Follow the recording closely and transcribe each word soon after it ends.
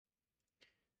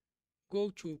Go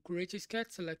to create a sketch,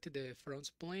 select the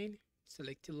front plane,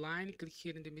 select the line, click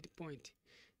here in the midpoint.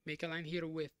 Make a line here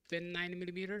with 29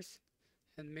 millimeters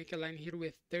and make a line here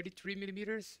with 33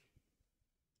 millimeters.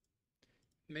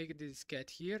 Make the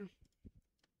sketch here.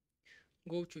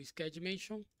 Go to sketch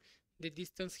dimension. The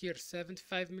distance here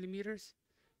 75 millimeters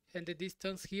and the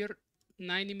distance here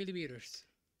 90 millimeters.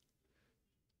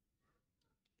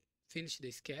 Finish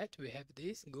the sketch. We have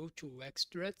this. Go to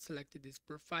Extrude, select this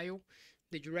profile.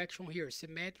 The direction here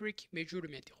symmetric,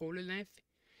 measurement whole length,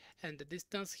 and the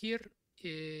distance here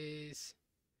is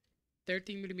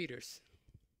 13 millimeters.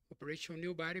 Operation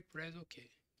new body, press OK.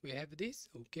 We have this.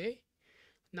 OK.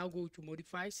 Now go to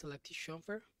modify, select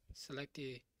chamfer, select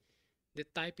the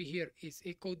type here is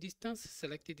equal distance.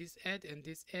 Select this edge and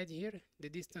this edge here. The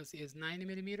distance is 9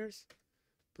 millimeters.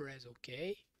 Press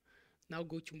OK. Now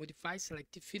go to modify,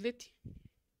 select fillet.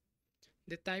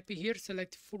 The type here,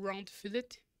 select full round fillet.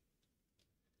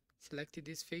 Select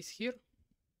this face here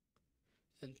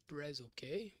and press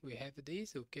OK. We have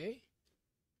this. OK.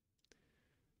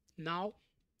 Now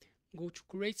go to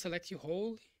create, select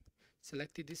hole.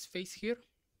 Select this face here.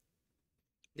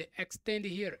 The extend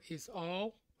here is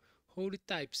all. Hole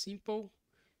type simple.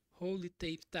 Hole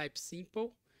type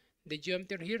simple. The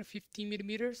diameter here 15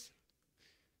 millimeters.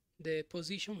 The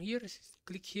position here,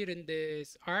 click here in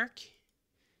this arc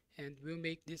and we'll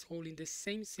make this hole in the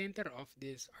same center of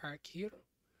this arc here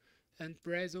and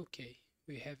press OK.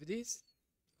 We have this.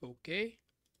 OK.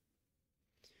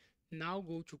 Now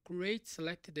go to create,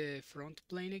 select the front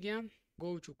plane again.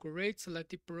 Go to create, select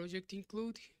the project,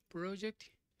 include project.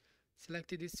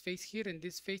 Select this face here and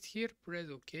this face here, press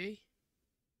OK.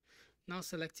 Now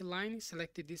select the line,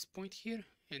 select this point here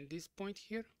and this point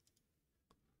here.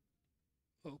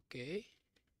 OK.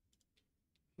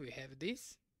 We have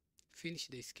this. Finish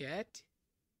the sketch.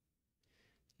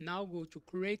 Now go to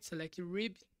create, select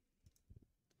rib.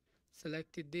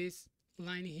 Select this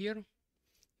line here.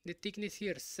 The thickness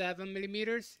here 7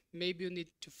 millimeters. Maybe you need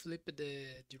to flip the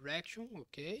direction.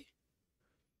 OK.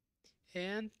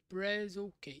 And press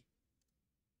OK.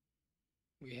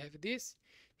 We have this.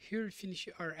 Here we finish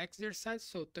our exercise.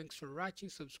 So thanks for watching.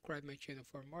 Subscribe my channel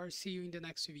for more. See you in the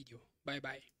next video. Bye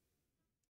bye.